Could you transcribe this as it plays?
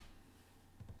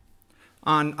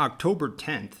On October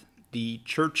 10th, the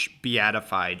church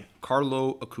beatified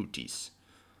Carlo Acutis.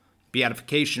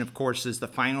 Beatification, of course, is the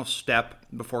final step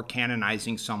before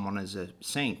canonizing someone as a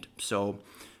saint, so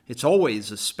it's always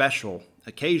a special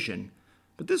occasion.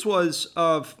 But this was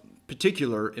of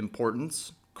particular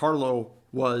importance. Carlo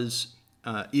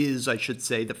is, I should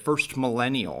say, the first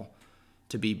millennial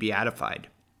to be beatified.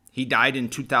 He died in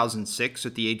 2006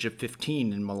 at the age of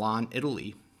 15 in Milan,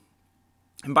 Italy.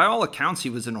 And by all accounts, he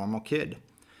was a normal kid.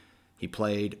 He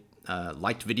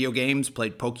liked video games,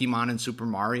 played Pokemon and Super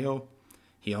Mario.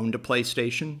 He owned a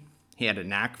PlayStation. He had a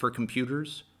knack for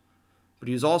computers. But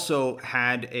he also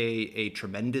had a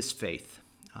tremendous faith.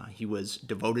 He was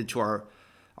devoted to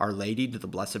Our Lady, to the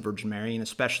Blessed Virgin Mary, and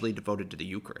especially devoted to the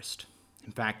Eucharist.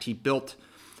 In fact, he built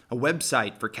a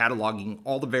website for cataloging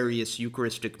all the various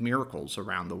Eucharistic miracles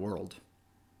around the world.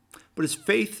 But his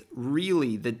faith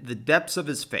really, the depths of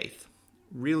his faith,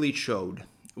 really showed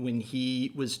when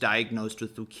he was diagnosed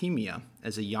with leukemia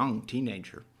as a young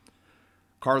teenager.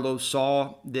 Carlo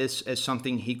saw this as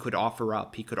something he could offer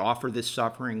up. He could offer this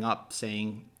suffering up,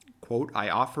 saying, quote, "I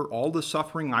offer all the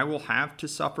suffering I will have to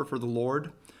suffer for the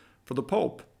Lord, for the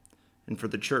Pope, and for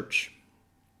the Church."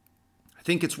 I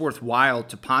think it's worthwhile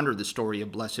to ponder the story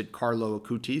of Blessed Carlo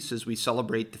Acutis as we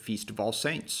celebrate the Feast of All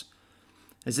Saints.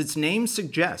 As its name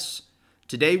suggests,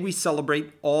 today we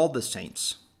celebrate all the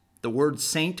saints. The word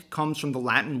saint comes from the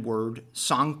Latin word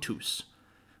sanctus,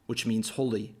 which means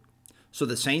holy. So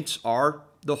the saints are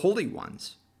the holy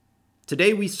ones.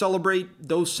 Today we celebrate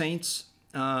those saints,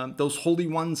 those holy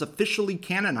ones officially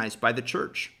canonized by the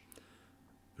Church,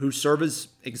 who serve as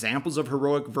examples of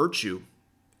heroic virtue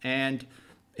and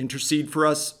intercede for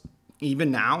us even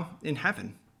now in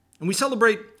heaven. And we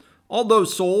celebrate all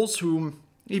those souls who,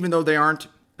 even though they aren't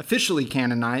officially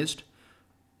canonized,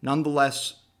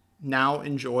 nonetheless now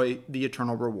enjoy the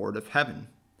eternal reward of heaven.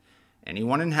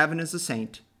 Anyone in heaven is a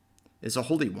saint, is a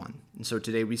holy one, and so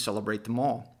today we celebrate them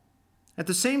all. At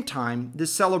the same time,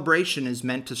 this celebration is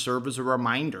meant to serve as a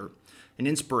reminder, an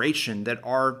inspiration that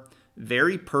our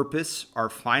very purpose,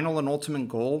 our final and ultimate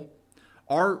goal,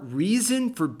 our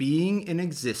reason for being and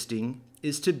existing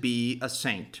is to be a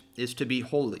saint, is to be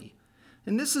holy.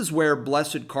 And this is where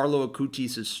Blessed Carlo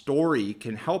Acutis' story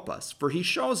can help us, for he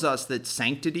shows us that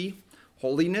sanctity,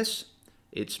 holiness,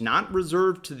 it's not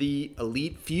reserved to the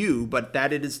elite few, but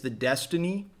that it is the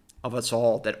destiny of us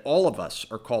all, that all of us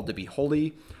are called to be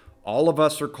holy, all of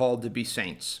us are called to be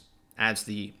saints. As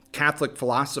the Catholic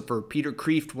philosopher Peter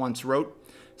Kreeft once wrote,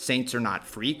 saints are not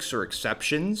freaks or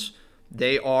exceptions.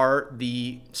 They are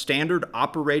the standard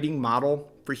operating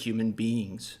model for human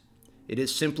beings. It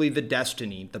is simply the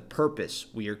destiny, the purpose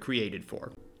we are created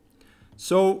for.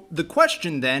 So the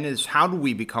question then is, how do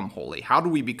we become holy? How do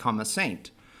we become a saint?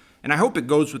 And I hope it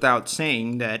goes without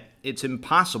saying that it's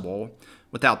impossible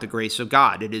without the grace of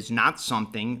God. It is not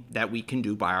something that we can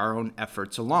do by our own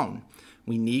efforts alone.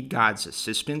 We need God's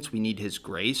assistance. We need His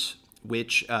grace,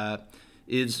 which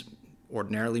is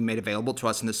ordinarily made available to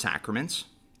us in the sacraments.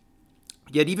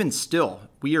 Yet even still,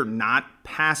 we are not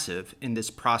passive in this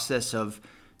process of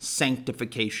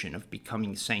sanctification, of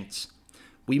becoming saints.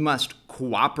 We must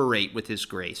cooperate with His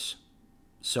grace.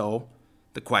 So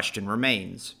the question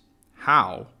remains,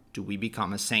 how do we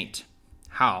become a saint?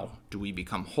 How do we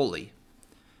become holy?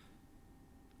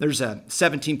 There's a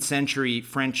 17th century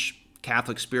French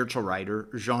Catholic spiritual writer,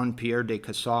 Jean-Pierre de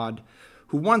Caussade,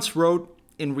 who once wrote,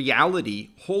 "In reality,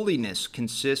 holiness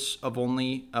consists of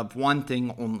one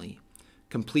thing only,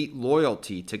 complete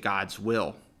loyalty to God's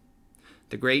will.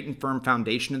 The great and firm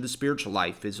foundation of the spiritual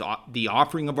life is the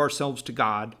offering of ourselves to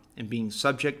God and being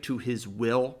subject to His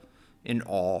will in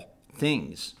all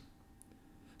things."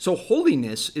 So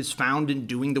holiness is found in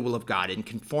doing the will of God, in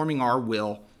conforming our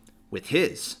will with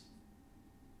His.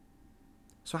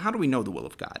 So how do we know the will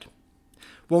of God?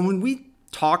 Well, when we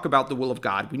talk about the will of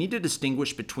God, we need to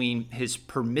distinguish between His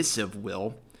permissive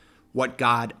will, what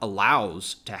God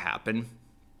allows to happen,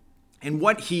 and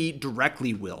what He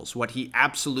directly wills, what He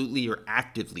absolutely or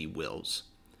actively wills,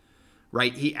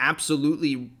 right? He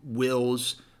absolutely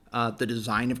wills the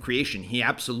design of creation. He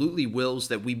absolutely wills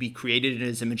that we be created in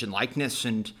His image and likeness,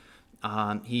 and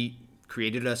He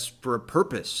created us for a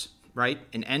purpose, right?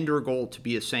 An end or a goal, to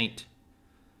be a saint.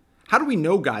 How do we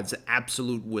know God's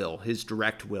absolute will, His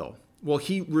direct will? Well,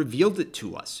 He revealed it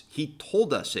to us. He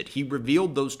told us it. He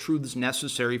revealed those truths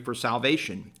necessary for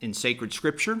salvation in sacred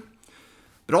scripture,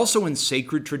 but also in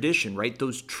sacred tradition, right?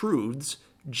 Those truths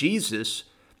Jesus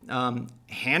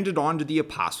handed on to the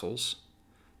apostles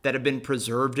that have been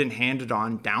preserved and handed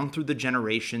on down through the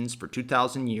generations for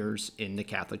 2,000 years in the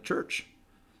Catholic Church.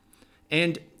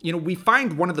 And, we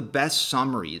find one of the best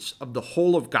summaries of the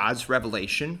whole of God's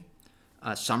revelation,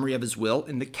 a summary of his will,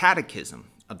 in the Catechism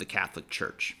of the Catholic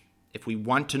Church. If we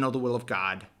want to know the will of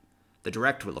God, the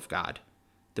direct will of God,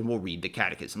 then we'll read the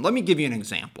Catechism. Let me give you an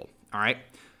example, all right?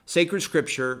 Sacred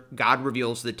Scripture, God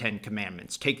reveals the 10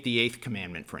 Commandments. Take the 8th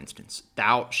commandment, for instance.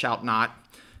 Thou shalt not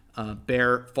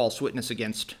bear false witness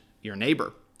against your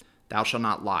neighbor. Thou shalt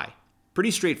not lie.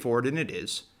 Pretty straightforward, and it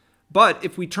is. But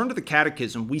if we turn to the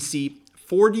Catechism, we see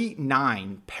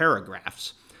 49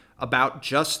 paragraphs about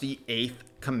just the 8th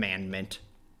commandment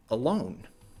alone.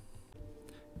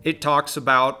 It talks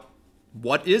about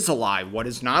what is a lie, what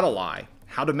is not a lie,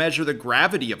 how to measure the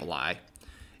gravity of a lie.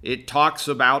 It talks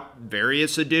about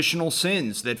various additional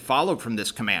sins that follow from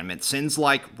this commandment, sins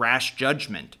like rash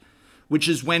judgment, which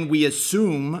is when we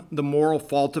assume the moral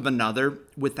fault of another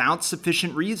without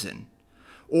sufficient reason,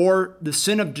 or the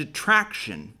sin of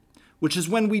detraction, which is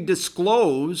when we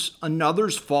disclose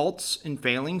another's faults and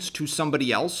failings to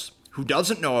somebody else who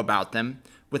doesn't know about them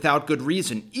without good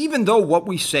reason, even though what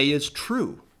we say is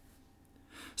true.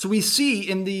 So we see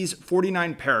in these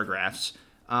 49 paragraphs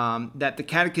that the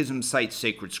Catechism cites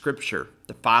sacred Scripture,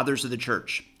 the fathers of the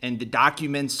Church, and the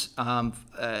documents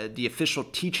the official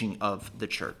teaching of the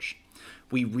Church.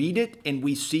 We read it and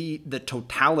we see the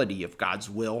totality of God's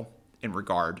will in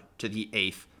regard to the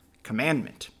 8th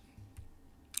commandment.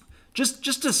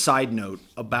 Just a side note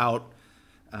about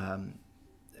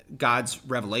God's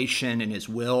revelation and his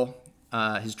will,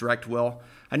 his direct will.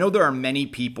 I know there are many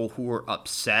people who are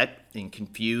upset and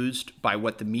confused by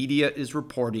what the media is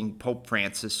reporting Pope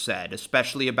Francis said,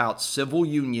 especially about civil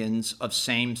unions of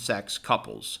same-sex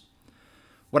couples.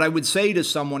 What I would say to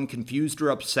someone confused or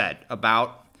upset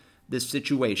about this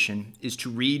situation is to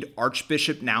read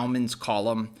Archbishop Naumann's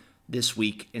column this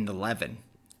week in the Levin.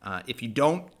 If you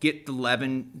don't get the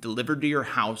Levin delivered to your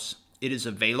house, it is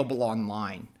available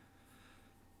online.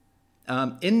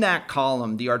 In that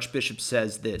column, the Archbishop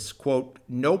says this, quote,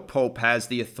 "No pope has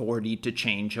the authority to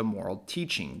change a moral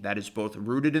teaching that is both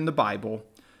rooted in the Bible,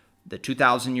 the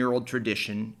 2,000-year-old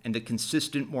tradition, and the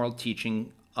consistent moral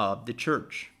teaching of the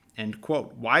Church." End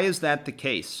quote. Why is that the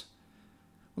case?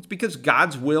 Well, it's because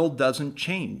God's will doesn't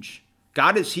change.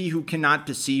 God is he who cannot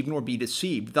deceive nor be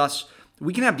deceived. Thus,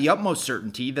 we can have the utmost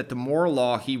certainty that the moral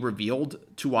law he revealed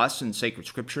to us in sacred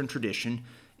Scripture and tradition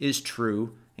is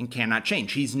true and cannot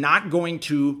change. He's not going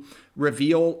to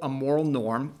reveal a moral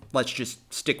norm, let's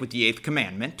just stick with the 8th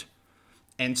commandment,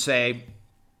 and say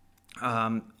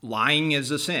lying is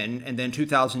a sin, and then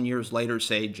 2,000 years later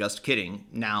say, just kidding,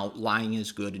 now lying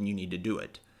is good and you need to do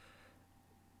it.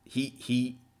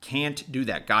 He can't do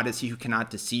that. God is he who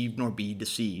cannot deceive nor be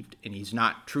deceived, and he's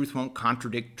not. Truth won't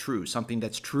contradict true. Something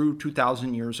that's true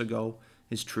 2,000 years ago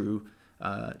is true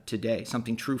today.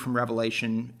 Something true from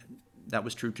Revelation that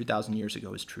was true 2,000 years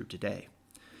ago is true today.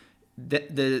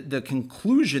 The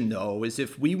conclusion, though, is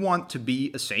if we want to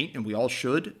be a saint, and we all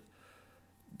should,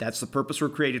 that's the purpose we're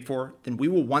created for, then we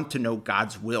will want to know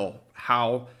God's will.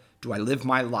 How do I live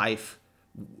my life?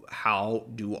 How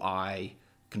do I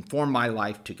conform my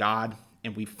life to God?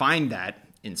 And we find that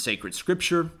in sacred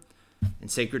Scripture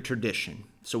and sacred tradition.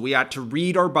 So we ought to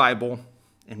read our Bible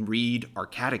and read our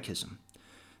catechism.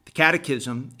 The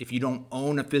catechism, if you don't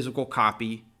own a physical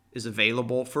copy, is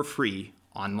available for free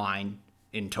online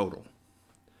in total.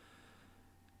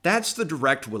 That's the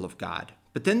direct will of God.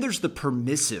 But then there's the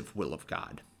permissive will of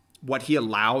God, what he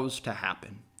allows to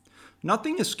happen.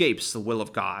 Nothing escapes the will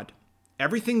of God.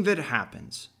 Everything that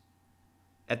happens,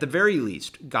 at the very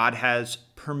least, God has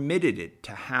permitted it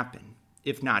to happen,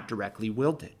 if not directly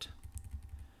willed it.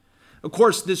 Of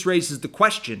course, this raises the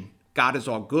question, God is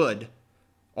all good,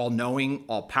 all knowing,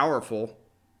 all powerful,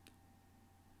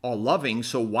 all loving,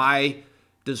 so why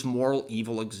does moral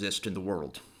evil exist in the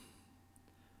world?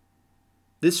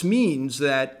 This means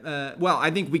that, I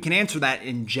think we can answer that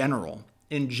in general.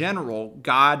 In general,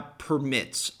 God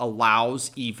permits,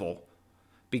 allows evil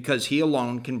because he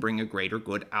alone can bring a greater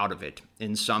good out of it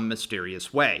in some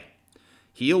mysterious way.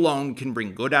 He alone can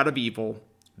bring good out of evil,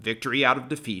 victory out of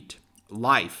defeat,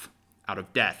 life out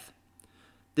of death.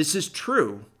 This is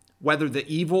true whether the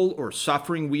evil or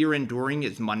suffering we are enduring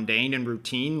is mundane and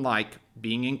routine, like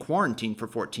being in quarantine for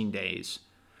 14 days,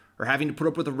 or having to put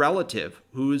up with a relative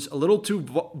who's a little too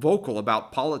vocal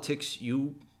about politics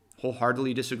you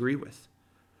wholeheartedly disagree with,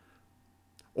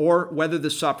 or whether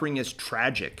the suffering is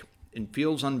tragic and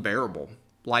feels unbearable,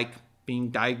 like being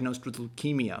diagnosed with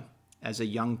leukemia as a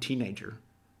young teenager,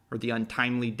 or the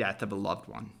untimely death of a loved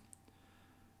one.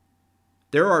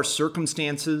 There are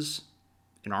circumstances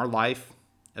in our life,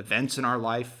 events in our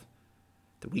life,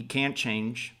 that we can't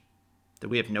change, that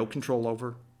we have no control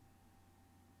over.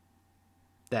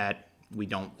 that we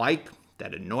don't like,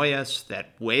 that annoy us,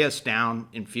 that weigh us down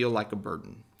and feel like a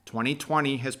burden.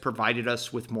 2020 has provided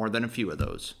us with more than a few of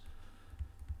those.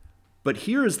 But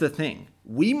here is the thing.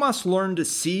 We must learn to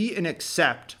see and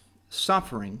accept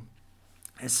suffering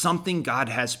as something God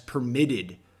has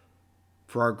permitted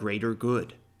for our greater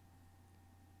good.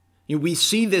 We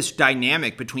see this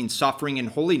dynamic between suffering and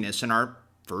holiness in our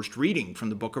first reading from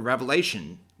the book of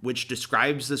Revelation, which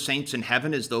describes the saints in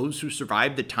heaven as those who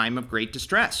survived the time of great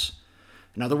distress.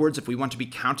 In other words, if we want to be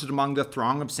counted among the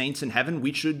throng of saints in heaven,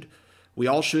 we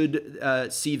all should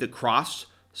see the cross,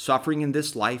 suffering in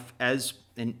this life, as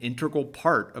an integral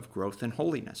part of growth in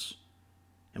holiness.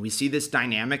 And we see this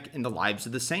dynamic in the lives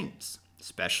of the saints,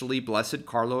 especially Blessed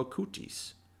Carlo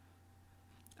Acutis,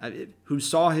 who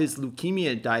saw his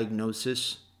leukemia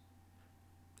diagnosis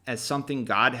as something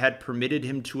God had permitted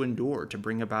him to endure to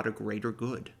bring about a greater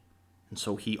good. And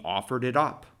so he offered it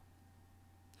up.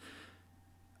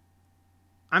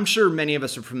 I'm sure many of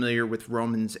us are familiar with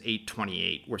Romans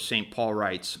 8:28, where St. Paul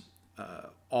writes,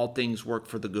 all things work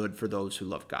for the good for those who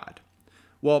love God.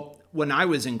 Well, when I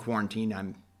was in quarantine,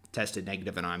 I'm tested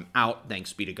negative and I'm out,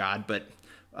 thanks be to God. But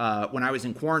when I was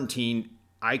in quarantine,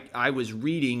 I was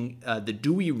reading the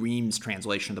Douay-Rheims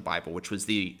translation of the Bible, which was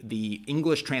the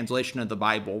English translation of the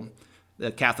Bible,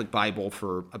 the Catholic Bible,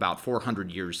 for about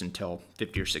 400 years until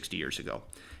 50 or 60 years ago.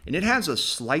 And it has a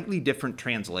slightly different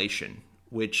translation,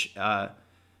 which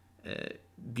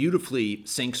beautifully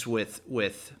syncs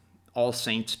with All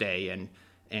Saints' Day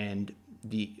and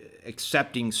the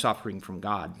accepting suffering from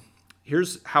God.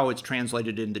 Here's how it's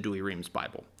translated in the Douay-Rheims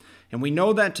Bible. And we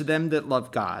know that to them that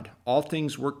love God, all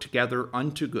things work together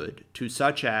unto good, to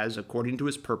such as, according to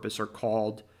his purpose, are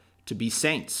called to be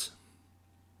saints.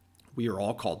 We are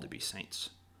all called to be saints.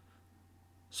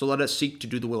 So let us seek to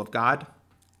do the will of God.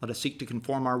 Let us seek to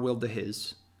conform our will to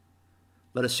his.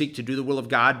 Let us seek to do the will of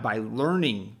God by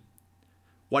learning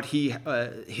what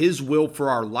his will for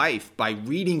our life, by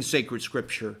reading sacred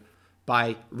scripture,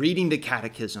 by reading the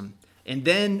catechism, and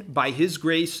then by his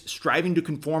grace striving to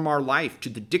conform our life to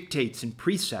the dictates and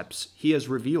precepts he has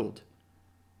revealed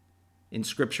in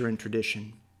scripture and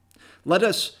tradition. Let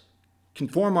us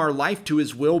conform our life to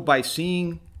his will by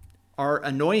seeing our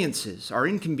annoyances, our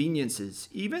inconveniences,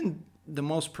 even the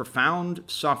most profound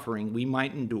suffering we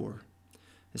might endure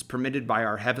as permitted by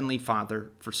our Heavenly Father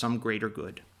for some greater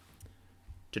good,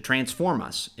 to transform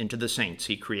us into the saints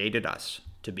he created us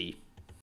to be.